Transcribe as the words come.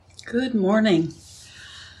Good morning.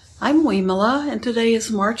 I'm Wimala, and today is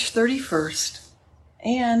March 31st.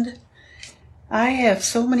 And I have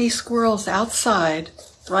so many squirrels outside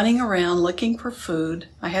running around looking for food.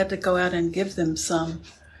 I had to go out and give them some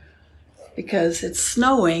because it's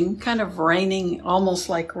snowing, kind of raining, almost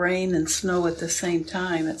like rain and snow at the same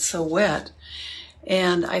time. It's so wet.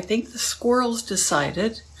 And I think the squirrels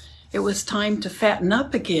decided it was time to fatten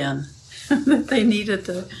up again, that they needed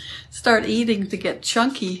to start eating to get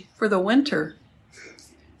chunky for the winter.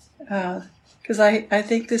 Because I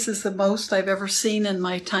think this is the most I've ever seen in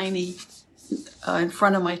my tiny, in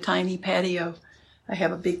front of my tiny patio. I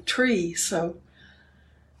have a big tree, so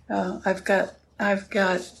I've got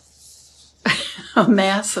a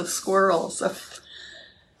mass of squirrels,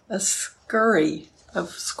 a scurry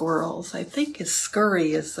of squirrels. I think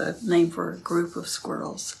scurry is the name for a group of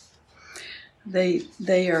squirrels. They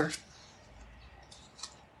are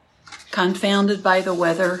confounded by the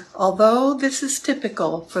weather, although this is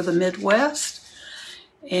typical for the Midwest,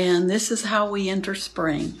 and this is how we enter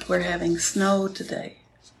spring. We're having snow today.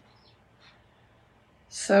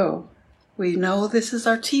 So we know this is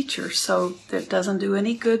our teacher, so it doesn't do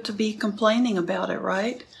any good to be complaining about it,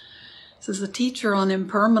 right? This is a teacher on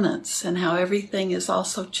impermanence and how everything is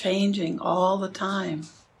also changing all the time.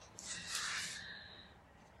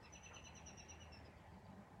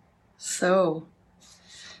 So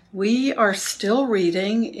we are still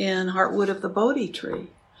reading in Heartwood of the Bodhi Tree,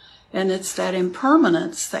 and it's that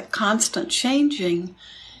impermanence, that constant changing,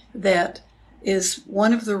 that is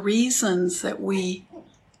one of the reasons that we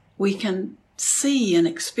can see and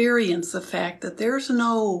experience the fact that there's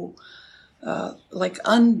no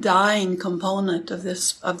undying component of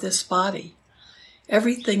this body.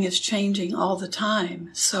 Everything is changing all the time.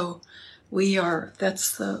 So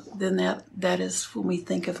that is when we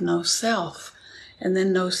think of no self. And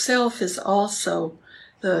then no self is also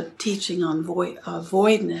the teaching on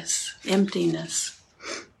voidness, emptiness.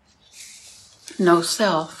 No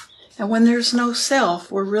self. And when there's no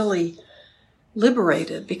self, we're really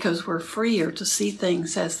liberated because we're freer to see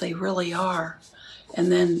things as they really are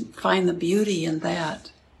and then find the beauty in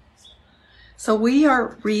that. So we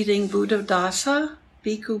are reading Buddhadasa,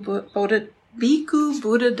 Bhikkhu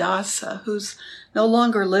Buddhadasa, who's no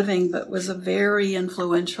longer living but was a very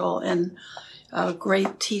influential and a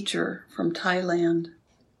great teacher from Thailand.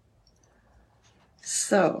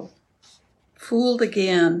 So, Fooled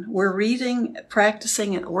Again. We're reading,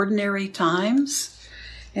 practicing at ordinary times,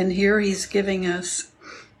 and here he's giving us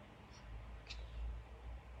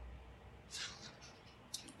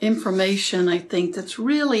information, I think, that's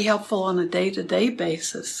really helpful on a day-to-day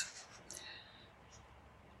basis.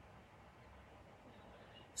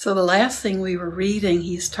 So the last thing we were reading,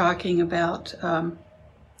 he's talking about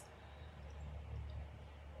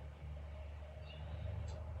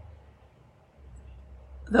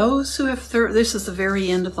those who have, this is the very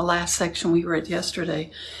end of the last section we read yesterday,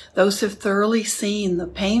 those who have thoroughly seen the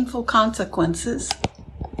painful consequences.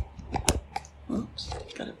 Oops,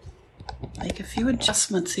 gotta make a few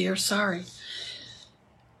adjustments here, sorry.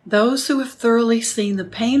 Those who have thoroughly seen the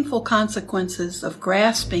painful consequences of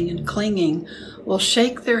grasping and clinging will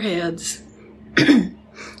shake their heads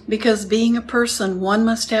because being a person, one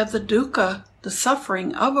must have the dukkha, the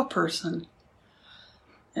suffering of a person.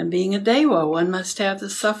 And being a Dewa, one must have the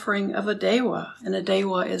suffering of a Dewa. And a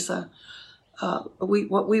Dewa is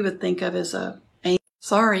what we would think of as a...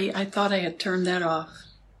 Sorry, I thought I had turned that off.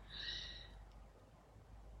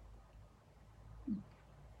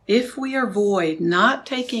 If we are void, not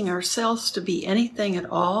taking ourselves to be anything at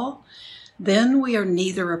all, then we are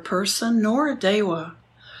neither a person nor a Dewa,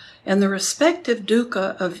 and the respective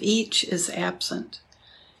dukkha of each is absent.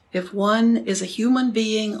 If one is a human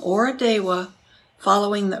being or a Dewa,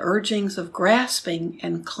 following the urgings of grasping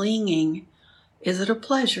and clinging, is it a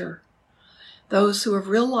pleasure? Those who have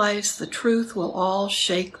realized the truth will all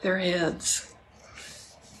shake their heads.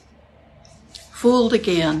 Fooled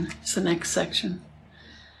Again is the next section.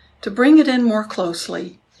 To bring it in more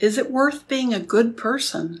closely, is it worth being a good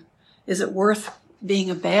person? Is it worth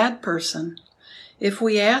being a bad person? If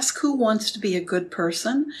we ask who wants to be a good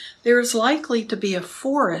person, there is likely to be a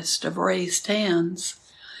forest of raised hands.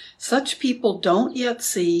 Such people don't yet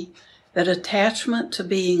see that attachment to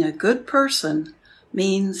being a good person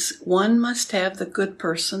means one must have the good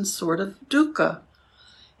person's sort of dukkha,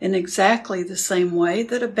 in exactly the same way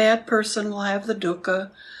that a bad person will have the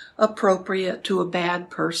dukkha appropriate to a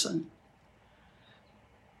bad person.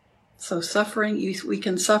 So suffering, we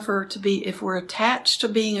can suffer if we're attached to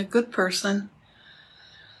being a good person,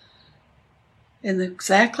 in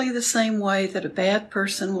exactly the same way that a bad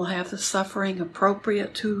person will have the suffering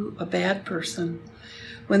appropriate to a bad person.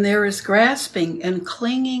 When there is grasping and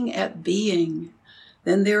clinging at being,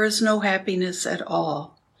 then there is no happiness at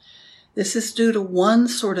all. This is due to one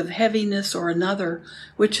sort of heaviness or another,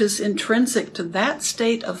 which is intrinsic to that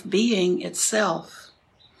state of being itself.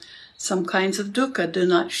 Some kinds of dukkha do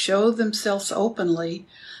not show themselves openly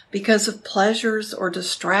because of pleasures or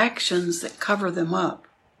distractions that cover them up.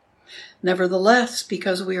 Nevertheless,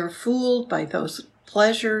 because we are fooled by those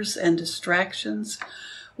pleasures and distractions,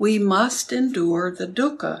 we must endure the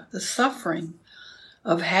dukkha, the suffering,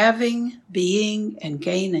 of having, being, and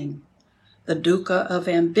gaining, the dukkha of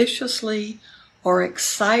ambitiously or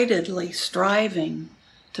excitedly striving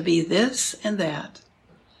to be this and that.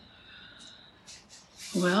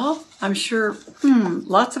 Well, I'm sure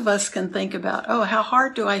lots of us can think about, how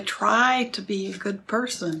hard do I try to be a good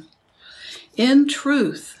person? In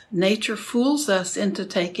truth, nature fools us into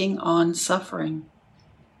taking on suffering.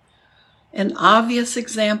 An obvious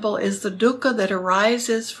example is the dukkha that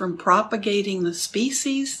arises from propagating the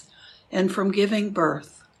species and from giving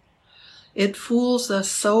birth. It fools us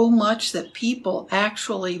so much that people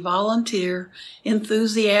actually volunteer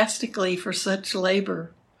enthusiastically for such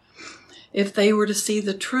labor. If they were to see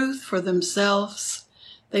the truth for themselves,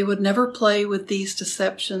 they would never play with these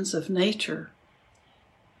deceptions of nature.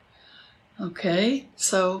 Okay,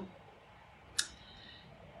 so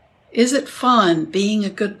is it fun being a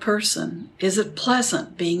good person? Is it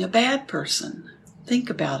pleasant being a bad person? Think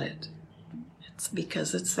about it. It's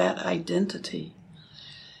because it's that identity.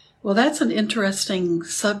 Well, that's an interesting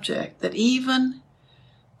subject, that even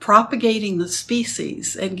propagating the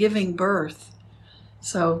species and giving birth,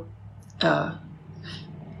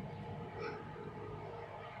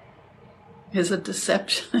 is a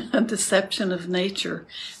deception of nature.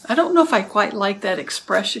 I don't know if I quite like that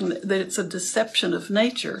expression, that it's a deception of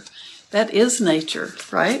nature. That is nature,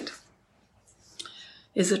 right?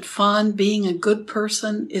 Is it fun being a good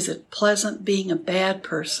person? Is it pleasant being a bad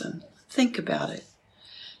person? Think about it.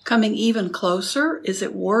 Coming even closer, is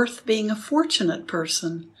it worth being a fortunate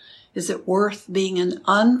person? Is it worth being an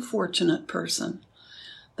unfortunate person?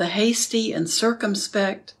 The hasty and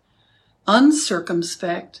uncircumspect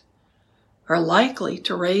are likely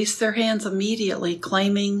to raise their hands immediately,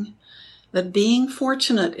 claiming that being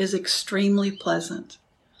fortunate is extremely pleasant.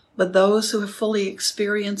 But those who have fully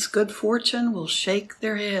experienced good fortune will shake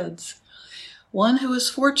their heads. One who is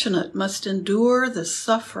fortunate must endure the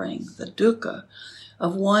suffering, the dukkha,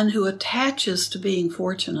 of one who attaches to being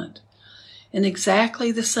fortunate, in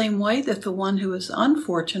exactly the same way that the one who is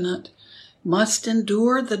unfortunate must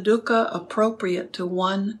endure the dukkha appropriate to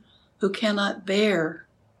one who cannot bear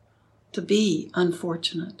to be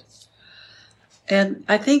unfortunate. And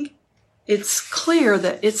I think it's clear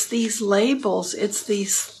that it's these labels, it's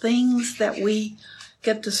these things that we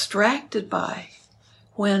get distracted by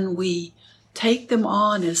when we take them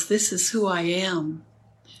on as this is who I am.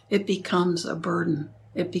 It becomes a burden.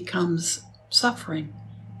 It becomes suffering.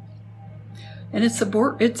 And it's a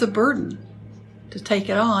burden to take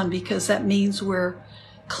it on, because that means we're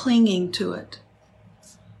clinging to it.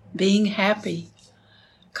 Being happy.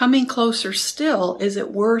 Coming closer still, is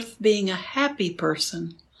it worth being a happy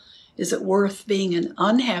person? Is it worth being an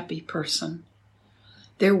unhappy person?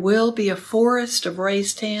 There will be a forest of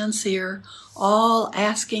raised hands here, all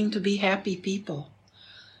asking to be happy people.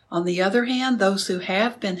 On the other hand, those who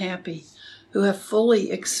have been happy, who have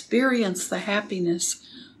fully experienced the happiness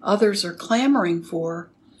others are clamoring for,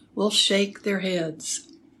 will shake their heads.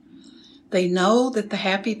 They know that the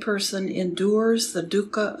happy person endures the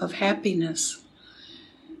dukkha of happiness.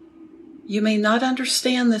 You may not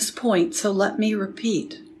understand this point, so let me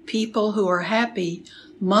repeat. People who are happy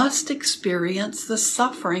must experience the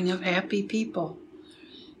suffering of happy people.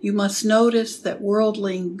 You must notice that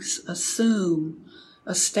worldlings assume,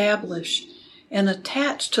 establish, and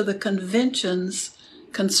attach to the conventions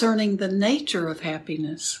concerning the nature of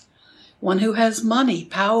happiness. One who has money,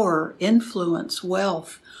 power, influence,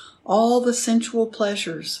 wealth, all the sensual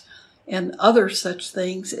pleasures, and other such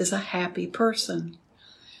things is a happy person.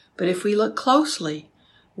 But if we look closely,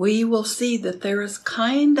 we will see that there is a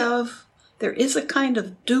kind of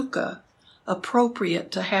dukkha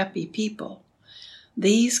appropriate to happy people.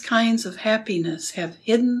 These kinds of happiness have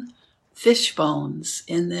hidden fish bones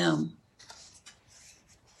in them.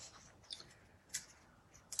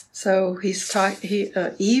 So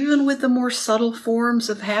even with the more subtle forms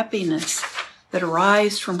of happiness that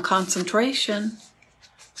arise from concentration,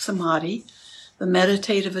 samadhi, the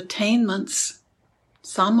meditative attainments,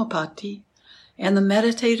 samapatti, and the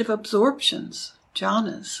meditative absorptions,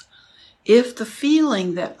 jhanas, if the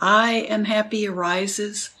feeling that I am happy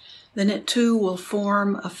arises, then it too will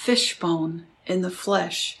form a fishbone in the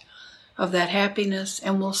flesh of that happiness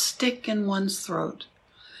and will stick in one's throat.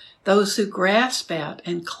 Those who grasp at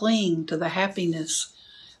and cling to the happiness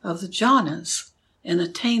of the jhanas and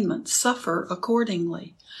attainment suffer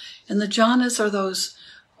accordingly. And the jhanas are those,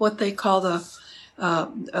 what they call those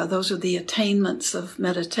are the attainments of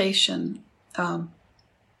meditation, the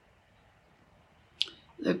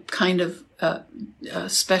kind of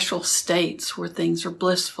special states where things are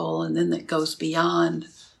blissful and then it goes beyond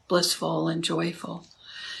blissful and joyful.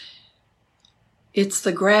 It's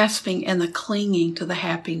the grasping and the clinging to the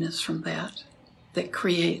happiness from that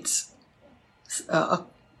creates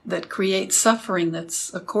suffering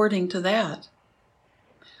that's according to that.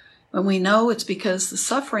 When we know it's because the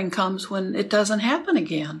suffering comes when it doesn't happen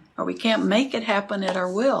again, or we can't make it happen at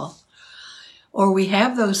our will, or we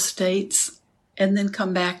have those states and then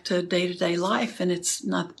come back to day-to-day life and it's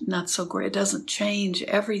not so great. It doesn't change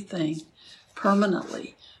everything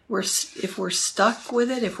permanently. If we're stuck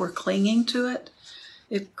with it, if we're clinging to it,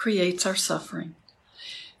 it creates our suffering.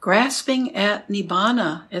 Grasping at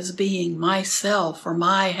nibbana as being myself or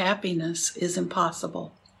my happiness is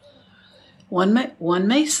impossible. One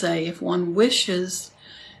may say, if one wishes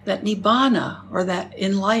that nibbana, or that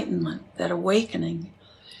enlightenment, that awakening,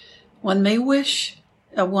 one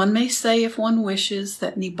may say if one wishes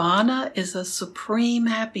that nibbana is a supreme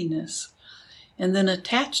happiness, and then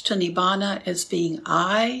attach to nibbana as being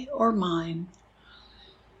I or mine.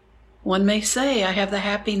 One may say, I have the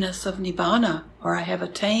happiness of nibbana, or I have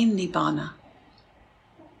attained nibbana.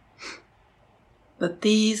 But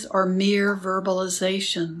these are mere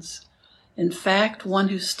verbalizations. In fact, one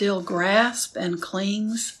who still grasps and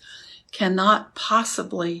clings cannot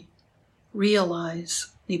possibly realize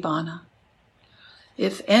nibbana.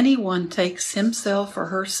 If anyone takes himself or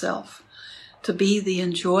herself to be the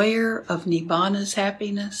enjoyer of nibbana's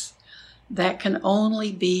happiness, that can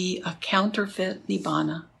only be a counterfeit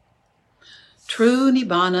nibbana. True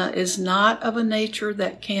nibbana is not of a nature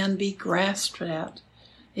that can be grasped at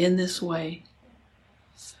in this way.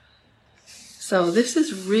 So this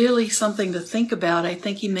is really something to think about. I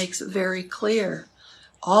think he makes it very clear.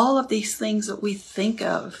 All of these things that we think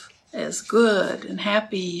of as good and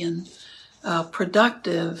happy and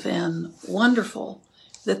productive and wonderful,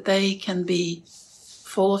 that they can be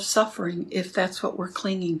full of suffering if that's what we're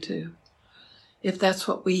clinging to, if that's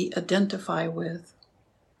what we identify with.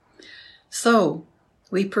 So,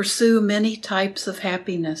 we pursue many types of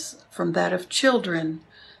happiness, from that of children,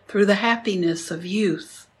 through the happiness of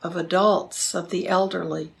youth, of adults, of the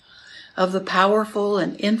elderly, of the powerful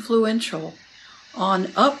and influential, on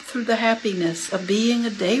up through the happiness of being a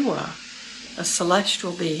deva, a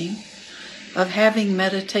celestial being, of having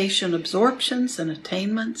meditation absorptions and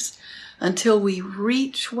attainments, until we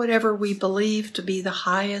reach whatever we believe to be the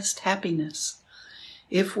highest happiness.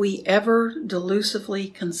 If we ever delusively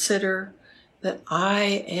consider that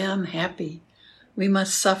I am happy, we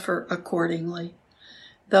must suffer accordingly.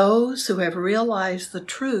 Those who have realized the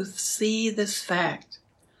truth see this fact.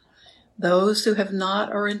 Those who have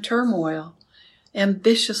not are in turmoil,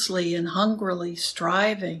 ambitiously and hungrily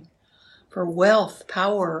striving for wealth,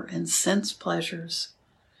 power, and sense pleasures.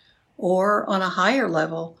 Or, on a higher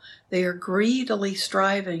level, they are greedily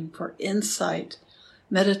striving for insight,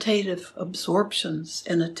 meditative absorptions,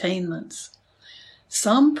 and attainments.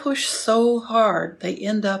 Some push so hard they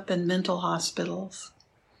end up in mental hospitals.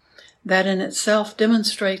 That in itself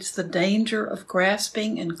demonstrates the danger of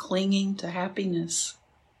grasping and clinging to happiness.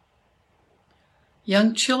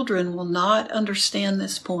 Young children will not understand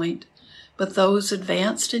this point, but those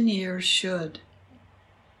advanced in years should.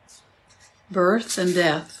 Birth and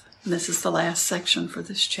death. And this is the last section for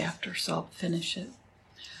this chapter, so I'll finish it.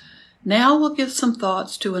 Now we'll give some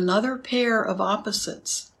thoughts to another pair of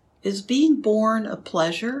opposites. Is being born a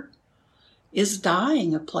pleasure? Is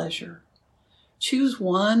dying a pleasure? Choose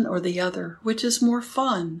one or the other. Which is more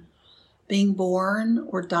fun, being born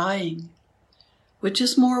or dying? Which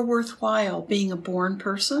is more worthwhile, being a born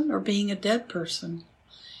person or being a dead person?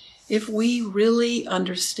 If we really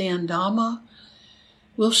understand Dhamma,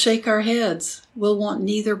 we'll shake our heads. We'll want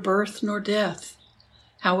neither birth nor death.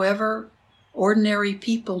 However, ordinary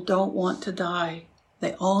people don't want to die.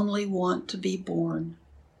 They only want to be born.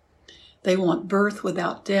 They want birth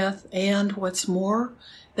without death, and what's more,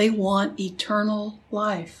 they want eternal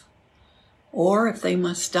life. Or if they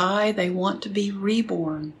must die, they want to be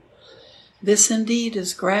reborn. This indeed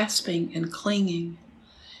is grasping and clinging.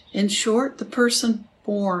 In short, the person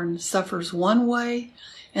born suffers one way,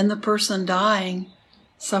 and the person dying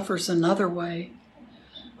suffers another way.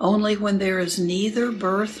 Only when there is neither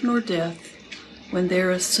birth nor death, when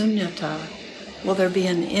there is sunyata, will there be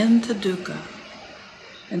an end to dukkha.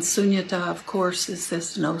 And sunyata, of course, is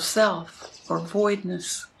this no self or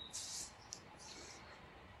voidness.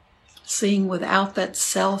 Seeing without that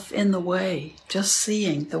self in the way, just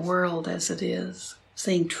seeing the world as it is,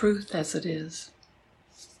 seeing truth as it is.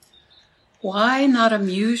 Why not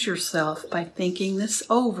amuse yourself by thinking this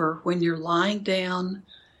over when you're lying down,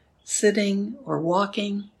 sitting, or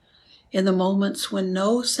walking, in the moments when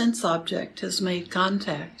no sense object has made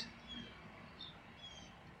contact?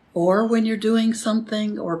 Or when you're doing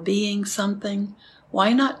something or being something,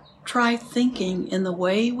 why not try thinking in the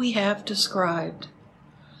way we have described?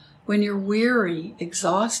 When you're weary,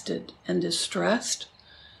 exhausted, and distressed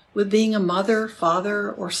with being a mother,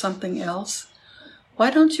 father, or something else,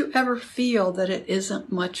 why don't you ever feel that it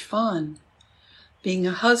isn't much fun? Being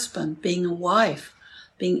a husband, being a wife,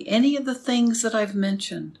 being any of the things that I've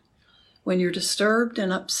mentioned. When you're disturbed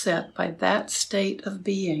and upset by that state of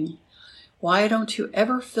being, why don't you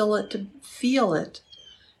ever feel it?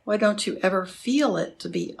 Why don't you ever feel it to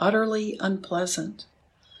be utterly unpleasant?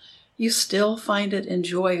 You still find it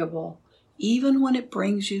enjoyable, even when it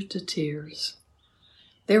brings you to tears.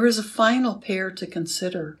 There is a final pair to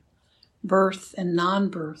consider, birth and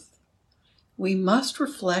non-birth. We must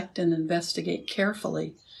reflect and investigate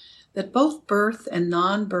carefully that both birth and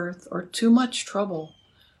non-birth are too much trouble,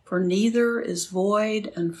 for neither is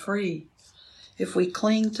void and free. If we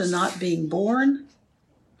cling to not being born,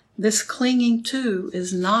 this clinging too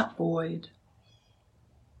is not void.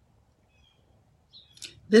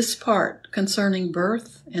 This part concerning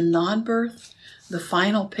birth and non-birth, the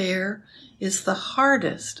final pair, is the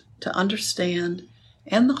hardest to understand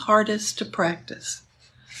and the hardest to practice.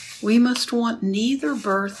 We must want neither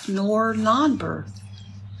birth nor non-birth.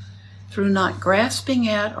 Through not grasping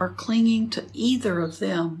at or clinging to either of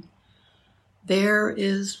them, there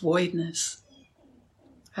is voidness.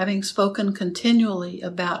 Having spoken continually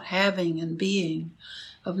about having and being,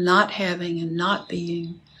 of not having and not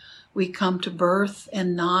being, we come to birth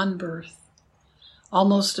and non-birth.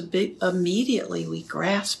 Almost immediately we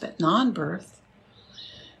grasp at non-birth.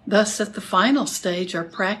 Thus, at the final stage, our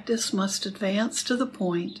practice must advance to the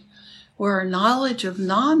point where our knowledge of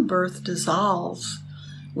non-birth dissolves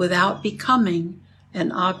without becoming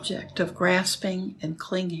an object of grasping and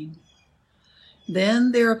clinging.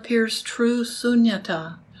 Then there appears true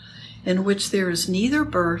sunyata, in which there is neither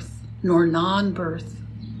birth nor non-birth.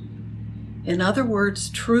 In other words,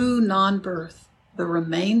 true non-birth, the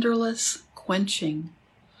remainderless quenching.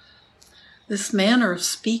 This manner of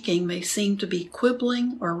speaking may seem to be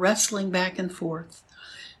quibbling or wrestling back and forth,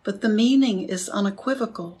 but the meaning is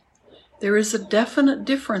unequivocal. There is a definite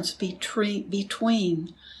difference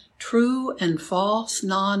between true and false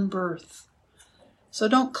non-birth. So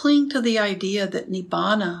don't cling to the idea that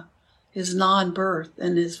Nibbana is non-birth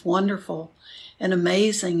and is wonderful and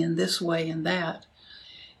amazing in this way and that.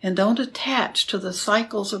 And don't attach to the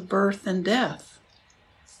cycles of birth and death.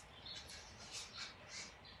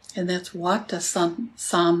 And that's vata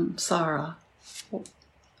samsara.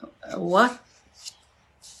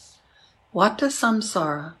 Vata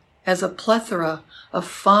samsara as a plethora of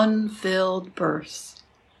fun-filled births.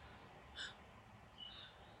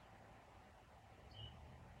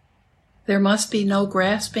 There must be no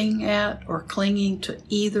grasping at or clinging to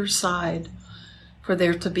either side for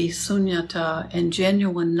there to be sunyata and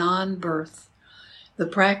genuine non-birth. The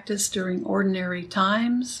practice during ordinary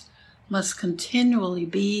times must continually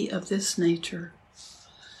be of this nature.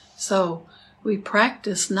 So we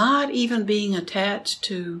practice not even being attached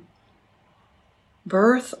to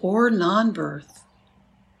birth or non-birth.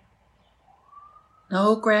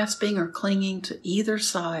 No grasping or clinging to either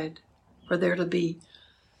side for there to be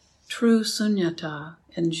true sunyata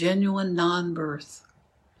and genuine non-birth.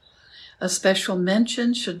 A special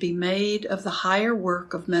mention should be made of the higher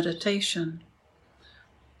work of meditation.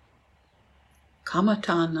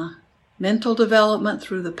 Kammatthana, mental development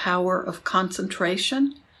through the power of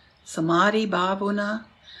concentration, samadhi bhavana,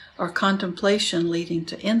 or contemplation leading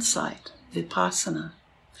to insight, vipassana.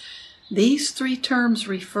 These three terms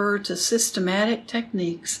refer to systematic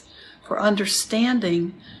techniques for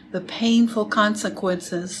understanding the painful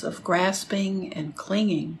consequences of grasping and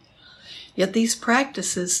clinging. Yet these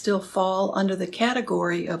practices still fall under the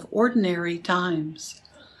category of ordinary times,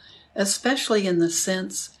 especially in the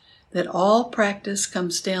sense that all practice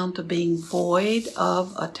comes down to being void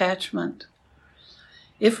of attachment.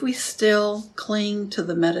 If we still cling to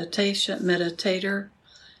the meditator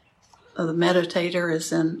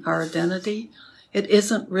is in our identity, it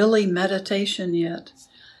isn't really meditation yet.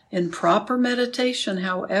 In proper meditation,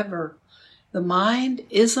 however, the mind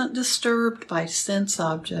isn't disturbed by sense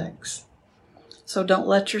objects. So don't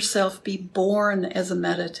let yourself be born as a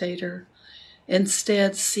meditator.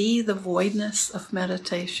 Instead, see the voidness of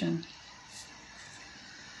meditation.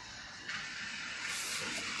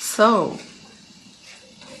 So,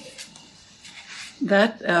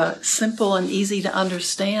 that simple and easy to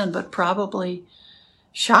understand, but probably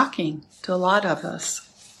shocking to a lot of us.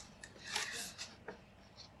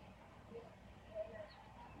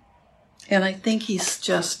 And I think he's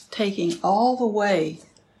just taking all the way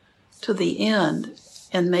to the end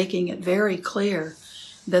and making it very clear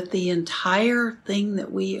that the entire thing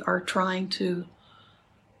that we are trying to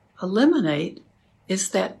eliminate is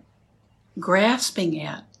that grasping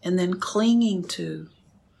at and then clinging to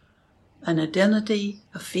an identity,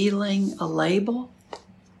 a feeling, a label.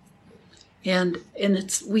 And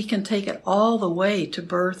we can take it all the way to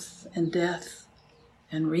birth and death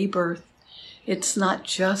and rebirth. It's not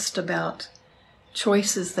just about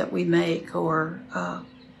choices that we make or,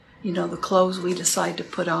 the clothes we decide to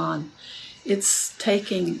put on. It's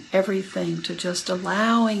taking everything to just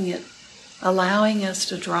allowing us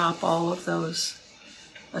to drop all of those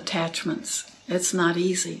attachments. It's not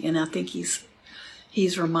easy, and I think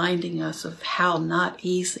he's reminding us of how not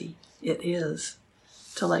easy it is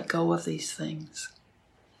to let go of these things.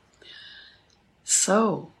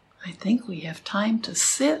 So, I think we have time to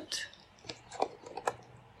sit.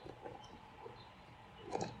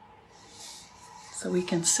 So we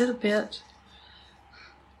can sit a bit.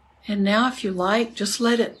 And now if you like, just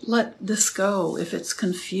let this go. If it's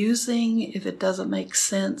confusing, if it doesn't make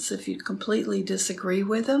sense, if you completely disagree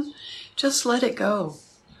with him, just let it go.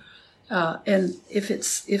 And if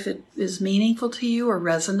it is meaningful to you or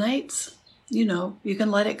resonates, you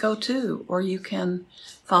can let it go too. Or you can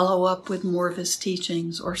follow up with more of his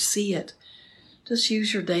teachings or see it. Just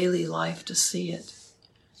use your daily life to see it.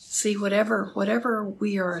 See whatever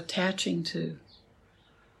we are attaching to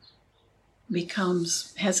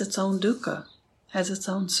has its own dukkha, has its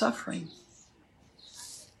own suffering.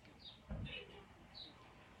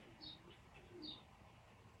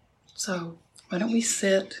 So why don't we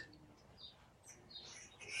sit?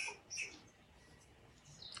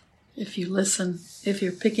 If you listen, if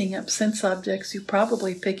you're picking up sense objects, you're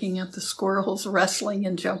probably picking up the squirrels wrestling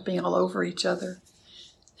and jumping all over each other.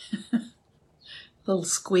 Little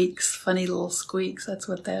squeaks, funny little squeaks, that's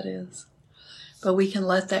what that is. But we can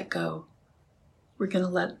let that go. We're going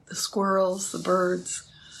to let the squirrels, the birds,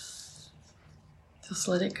 just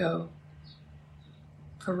let it go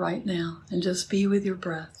for right now and just be with your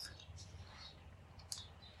breath.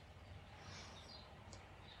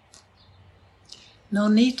 No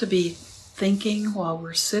need to be thinking while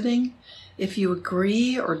we're sitting. If you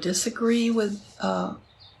agree or disagree with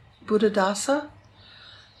Buddhadasa,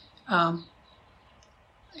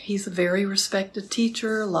 he's a very respected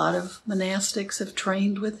teacher. A lot of monastics have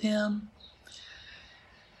trained with him.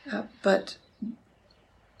 But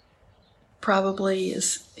probably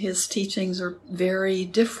his teachings are very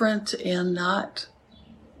different and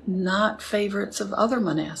not favorites of other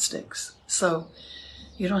monastics. So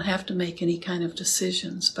you don't have to make any kind of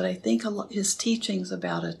decisions. But I think his teachings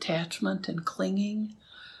about attachment and clinging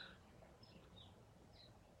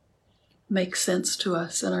make sense to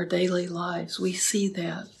us in our daily lives. We see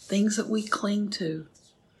that. Things that we cling to,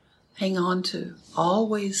 hang on to,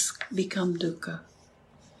 always become dukkha.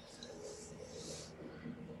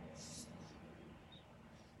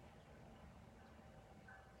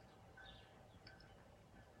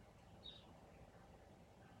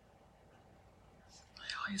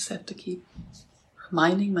 I always have to keep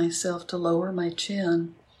reminding myself to lower my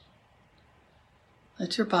chin.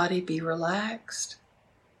 Let your body be relaxed.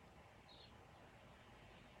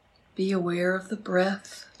 Be aware of the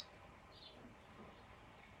breath.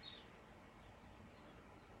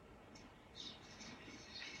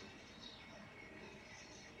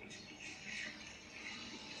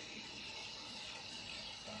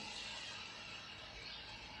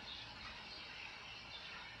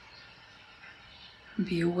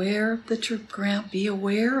 Be aware be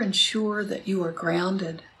aware and sure that you are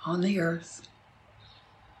grounded on the earth.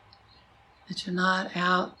 That you're not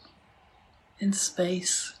out in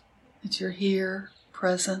space, that you're here,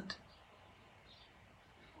 present.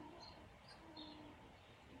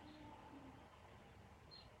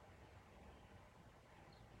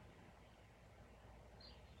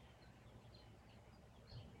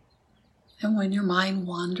 And when your mind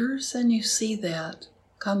wanders and you see that,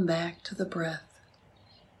 come back to the breath.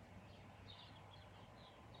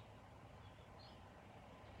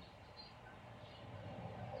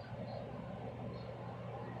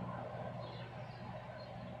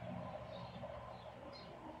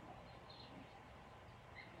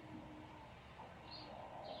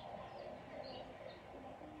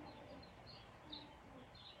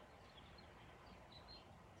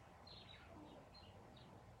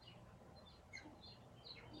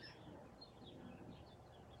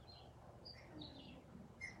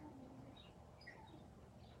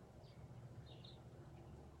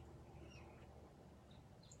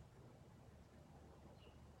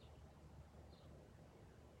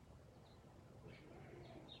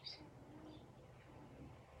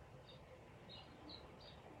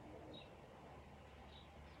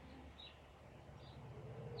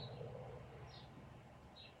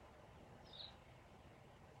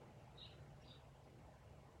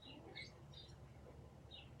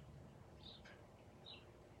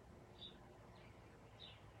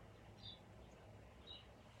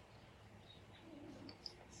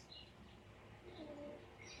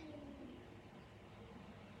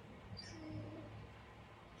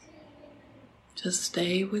 Just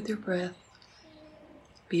stay with your breath.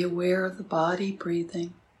 Be aware of the body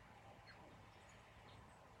breathing.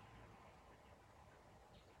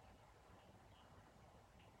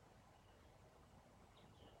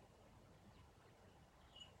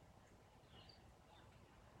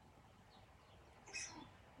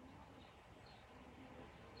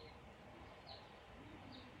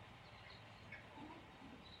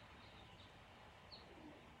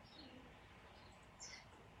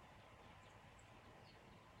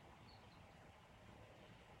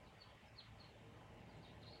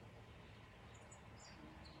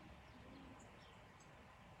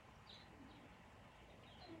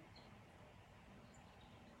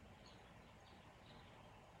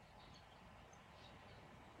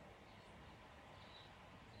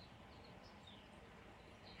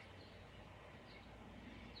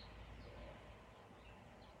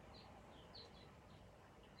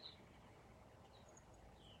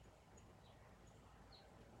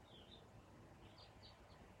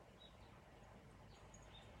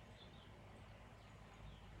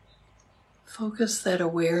 Focus that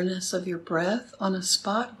awareness of your breath on a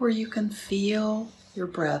spot where you can feel your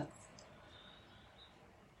breath.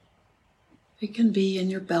 It can be in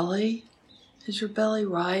your belly, as your belly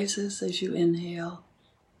rises as you inhale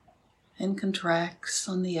and contracts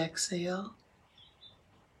on the exhale.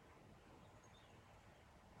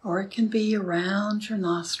 Or it can be around your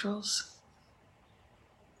nostrils,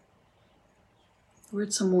 where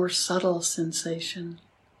it's a more subtle sensation.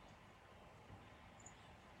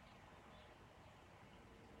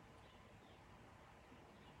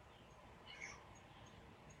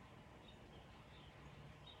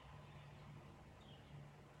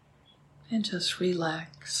 And just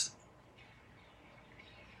relax.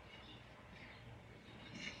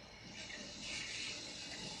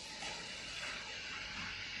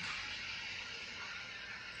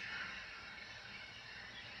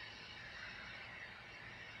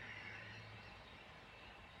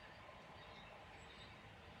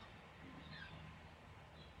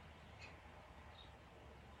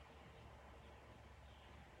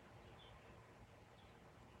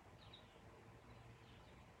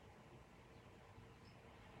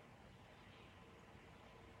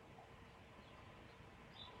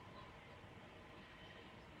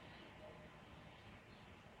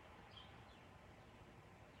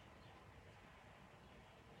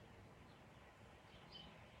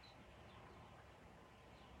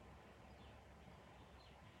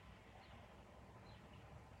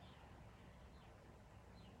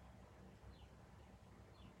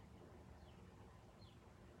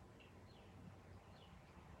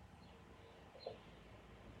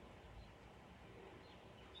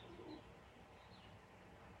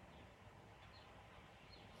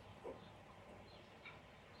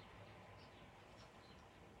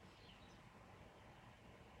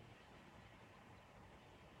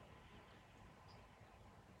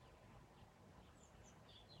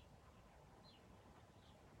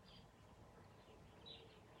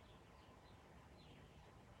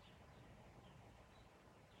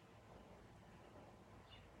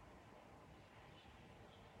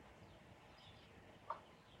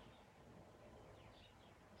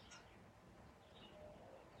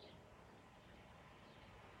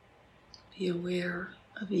 Be aware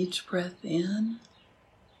of each breath in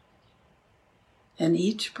and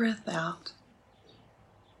each breath out.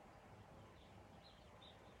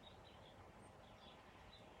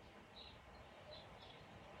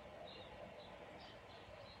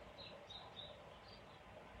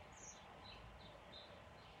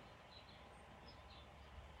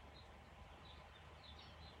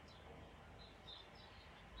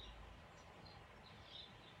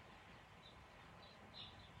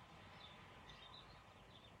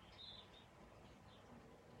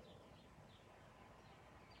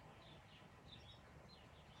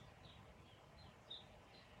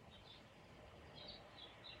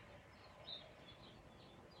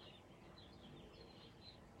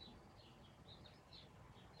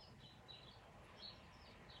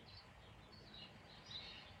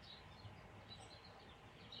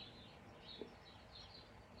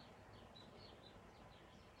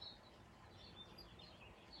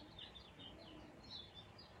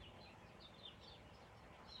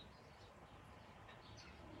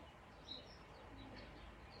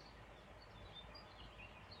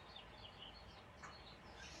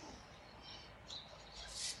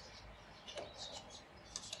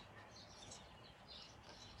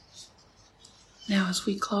 Now, as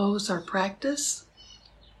we close our practice,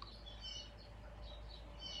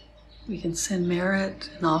 we can send merit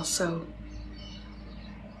and also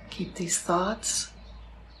keep these thoughts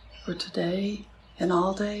for today and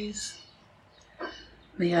all days.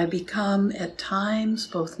 May I become at times,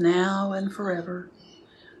 both now and forever,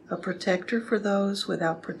 a protector for those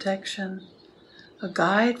without protection, a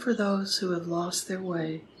guide for those who have lost their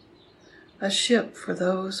way, a ship for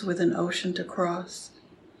those with an ocean to cross,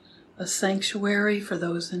 a sanctuary for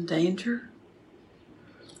those in danger,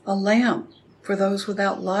 a lamp for those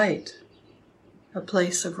without light, a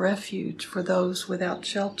place of refuge for those without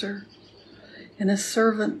shelter, and a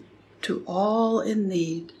servant to all in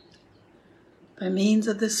need. By means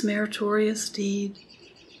of this meritorious deed,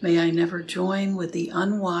 may I never join with the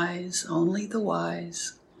unwise, only the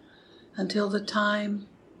wise, until the time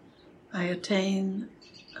I attain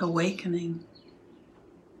awakening.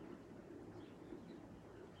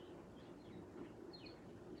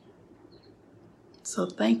 So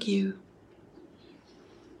thank you.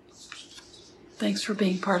 Thanks for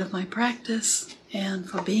being part of my practice and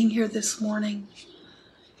for being here this morning.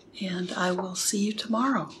 And I will see you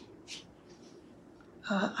tomorrow.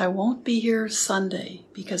 I won't be here Sunday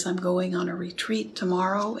because I'm going on a retreat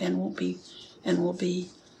tomorrow and will be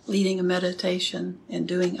leading a meditation and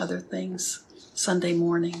doing other things Sunday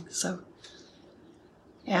morning. So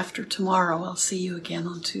after tomorrow, I'll see you again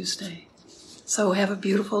on Tuesday. So have a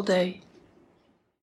beautiful day.